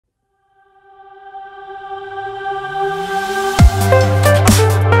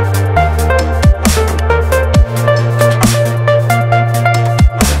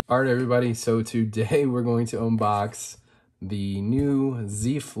everybody. So today we're going to unbox the new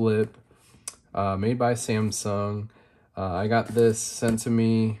Z Flip made by Samsung. I got this sent to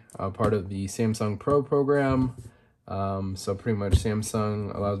me, part of the Samsung Pro program. So pretty much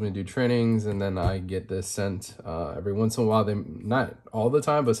Samsung allows me to do trainings, and then I get this sent every once in a while. They, not all the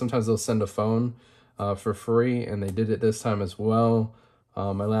time, but sometimes they'll send a phone for free, and they did it this time as well.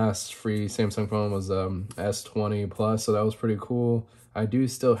 My last free Samsung phone was S20 Plus, so that was pretty cool. I do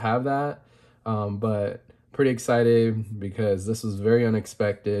still have that, but pretty excited because this was very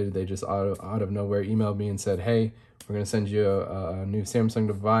unexpected. They just out of nowhere emailed me and said, hey, we're going to send you a new Samsung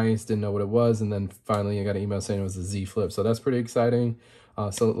device. Didn't know what it was, and then finally I got an email saying it was a Z Flip, so that's pretty exciting.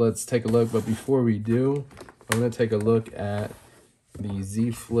 So let's take a look, but before we do, I'm going to take a look at the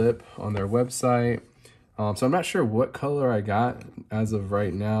Z Flip on their website. So I'm not sure what color I got as of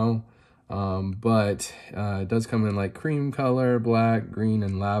right now, but it does come in like cream color, black, green,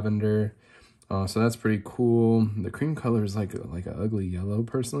 and lavender. So that's pretty cool. The cream color is like an ugly yellow.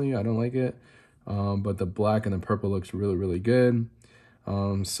 Personally, I don't like it, but the black and the purple looks really, really good.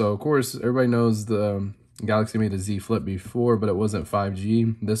 So of course, everybody knows the Galaxy made a Z Flip before, but it wasn't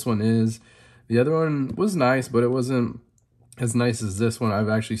 5G. This one is. The other one was nice, but it wasn't as nice as this one. I've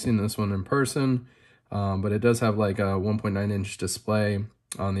actually seen this one in person. But it does have like a 1.9-inch display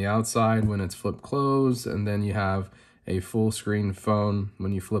on the outside when it's flipped closed, and then you have a full screen phone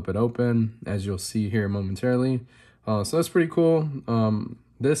when you flip it open, as you'll see here momentarily. So that's pretty cool.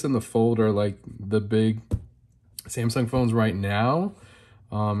 This and the Fold are like the big Samsung phones right now,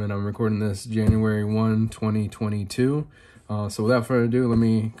 and I'm recording this January 1, 2022. So without further ado, let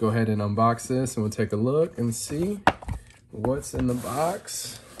me go ahead and unbox this, and we'll take a look and see what's in the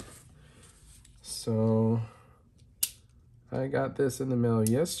box. So I got this in the mail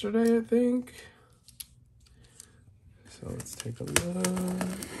yesterday, I think. So let's take a look.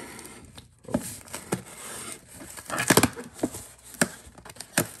 Oh.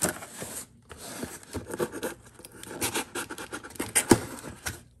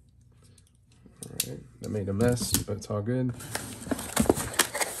 All right, that made a mess, but it's all good.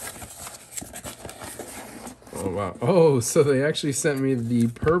 Oh, wow. Oh, so they actually sent me the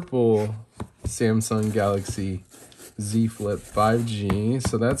purple Samsung Galaxy Z Flip 5G,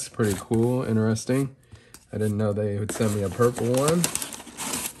 so that's pretty cool, interesting. I didn't know they would send me a purple one.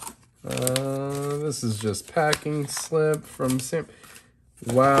 This is just packing slip from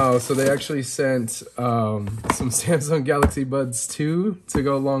Wow, so they actually sent some Samsung Galaxy Buds 2 to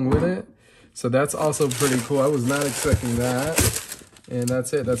go along with it. So that's also pretty cool. I was not expecting that. And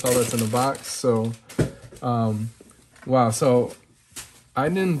that's it. That's all that's in the box. So, wow. So I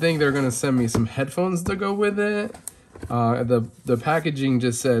didn't think they were going to send me some headphones to go with it. The packaging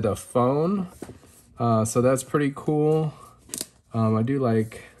just said a phone. So that's pretty cool. I do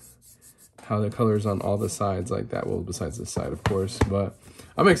like how the colors on all the sides like that. Well, besides this side, of course. But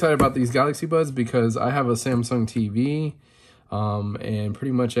I'm excited about these Galaxy Buds because I have a Samsung TV. And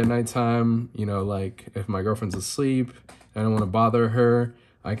pretty much at nighttime, you know, like if my girlfriend's asleep, I don't want to bother her,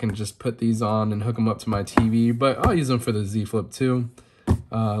 I can just put these on and hook them up to my TV. But I'll use them for the Z Flip too.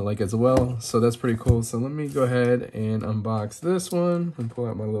 Like as well, so that's pretty cool. So let me go ahead and unbox this one and pull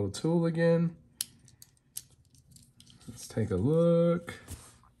out my little tool again. Let's take a look.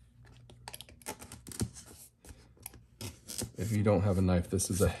 If you don't have a knife, this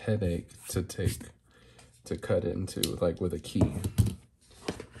is a headache to cut it into, like with a key.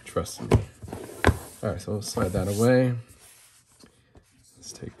 Trust me. All right, so we'll slide that away.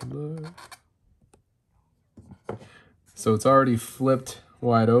 Let's take a look. So it's already flipped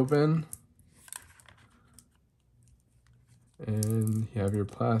wide open, and you have your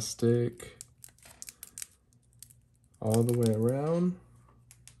plastic all the way around,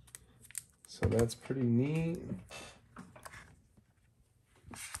 so that's pretty neat.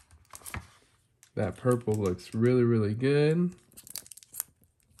 That purple looks really, really good.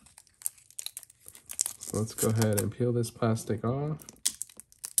 So let's go ahead and peel this plastic off.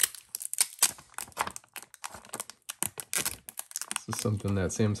 This is something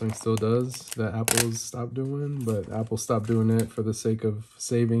that Samsung still does that Apple's stopped doing, but Apple stopped doing it for the sake of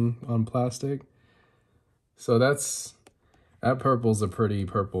saving on plastic. So that purple's a pretty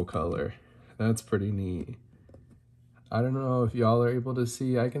purple color. That's pretty neat. I don't know if y'all are able to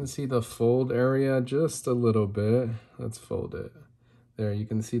see. I can see the fold area just a little bit. Let's fold it. There, you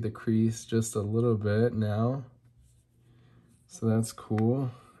can see the crease just a little bit now. So that's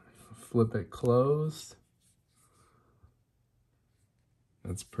cool. Flip it closed.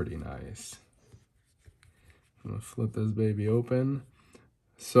 That's pretty nice. I'm gonna flip this baby open.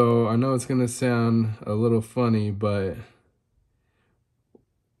 So I know it's gonna sound a little funny, but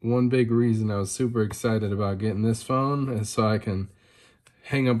one big reason I was super excited about getting this phone is so I can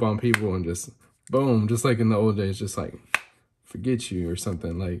hang up on people and just boom, just like in the old days, just like forget you or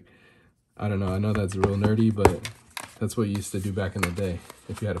something. Like, I don't know. I know that's real nerdy, but that's what you used to do back in the day.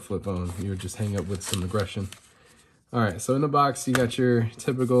 If you had a flip phone, you would just hang up with some aggression. All right, so in the box, you got your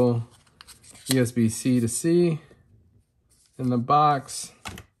typical USB-C to C in the box.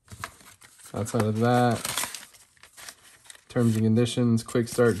 Outside of that, terms and conditions, quick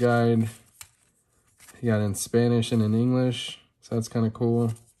start guide. You got in Spanish and in English, so that's kind of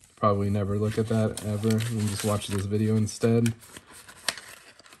cool. Probably never look at that ever. You can just watch this video instead.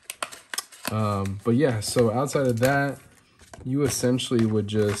 But yeah, so outside of that, you essentially would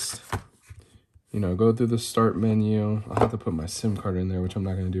just, you know, go through the start menu. I'll have to put my SIM card in there, which I'm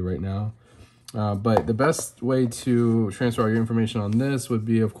not going to do right now. But the best way to transfer all your information on this would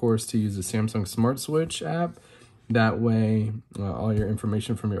be, of course, to use the Samsung Smart Switch app. That way, all your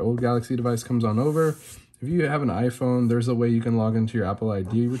information from your old Galaxy device comes on over. If you have an iPhone, there's a way you can log into your Apple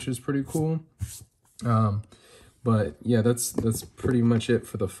ID, which is pretty cool. But yeah, that's pretty much it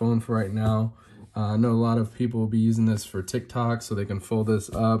for the phone for right now. I know a lot of people will be using this for TikTok, so they can fold this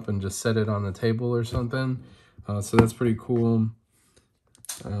up and just set it on the table or something. So that's pretty cool.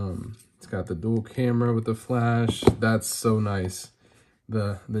 It's got the dual camera with the flash. That's so nice.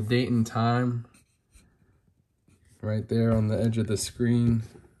 The date and time right there on the edge of the screen.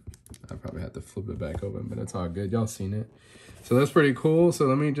 I probably have to flip it back open, but it's all good. Y'all seen it. So that's pretty cool. So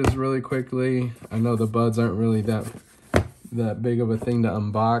let me just really quickly, I know the buds aren't really that big of a thing to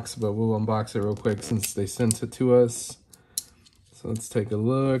unbox, but we'll unbox it real quick since they sent it to us. So let's take a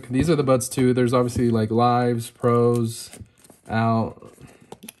look. These are the buds too. There's obviously like Lives, Pros, out.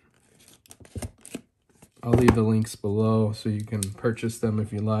 I'll leave the links below so you can purchase them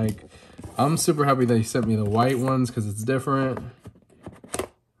if you like. I'm super happy they sent me the white ones because it's different.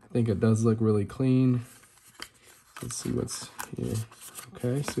 I think it does look really clean. Let's see what's here.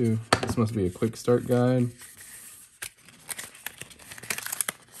 Okay, so this must be a quick start guide.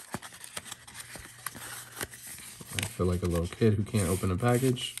 I feel like a little kid who can't open a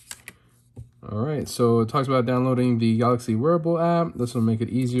package. All right, so it talks about downloading the Galaxy Wearable app. This will make it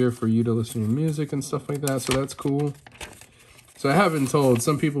easier for you to listen to music and stuff like that, so that's cool. So I have been told,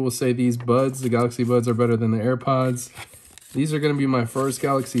 some people will say these buds, the Galaxy Buds, are better than the AirPods. These are going to be my first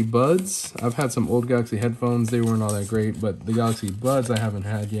Galaxy Buds. I've had some old Galaxy headphones. They weren't all that great, but the Galaxy Buds I haven't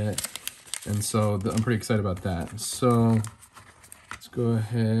had yet. And so I'm pretty excited about that. So let's go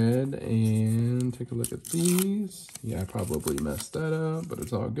ahead and take a look at these. Yeah, I probably messed that up, but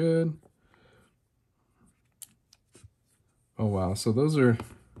it's all good. Oh, wow. So those are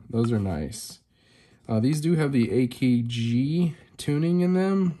nice. These do have the AKG tuning in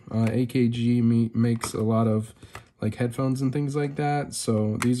them. AKG makes a lot of like headphones and things like that.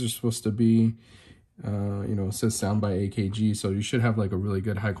 So these are supposed to be, you know, it says sound by AKG. So you should have like a really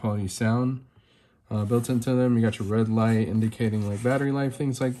good high quality sound built into them. You got your red light indicating like battery life,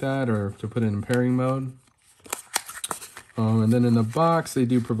 things like that, or to put it in pairing mode. And then in the box, they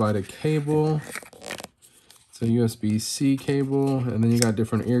do provide a cable. It's a USB-C cable. And then you got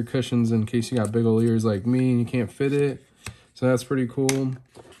different ear cushions in case you got big old ears like me and you can't fit it. So that's pretty cool.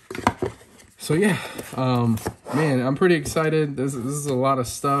 So yeah, man, I'm pretty excited. This is a lot of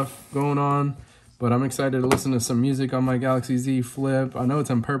stuff going on, but I'm excited to listen to some music on my Galaxy Z Flip. I know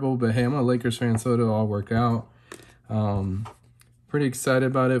it's in purple, but hey, I'm a Lakers fan, so it'll all work out. Pretty excited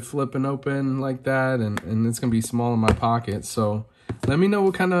about it flipping open like that, and it's gonna be small in my pocket. So let me know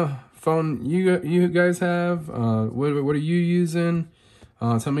what kind of phone you guys have. What are you using?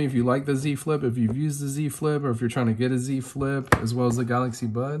 Tell me if you like the Z Flip, if you've used the Z Flip, or if you're trying to get a Z Flip, as well as the Galaxy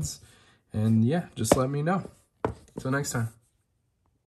Buds. And yeah, just let me know. Until next time.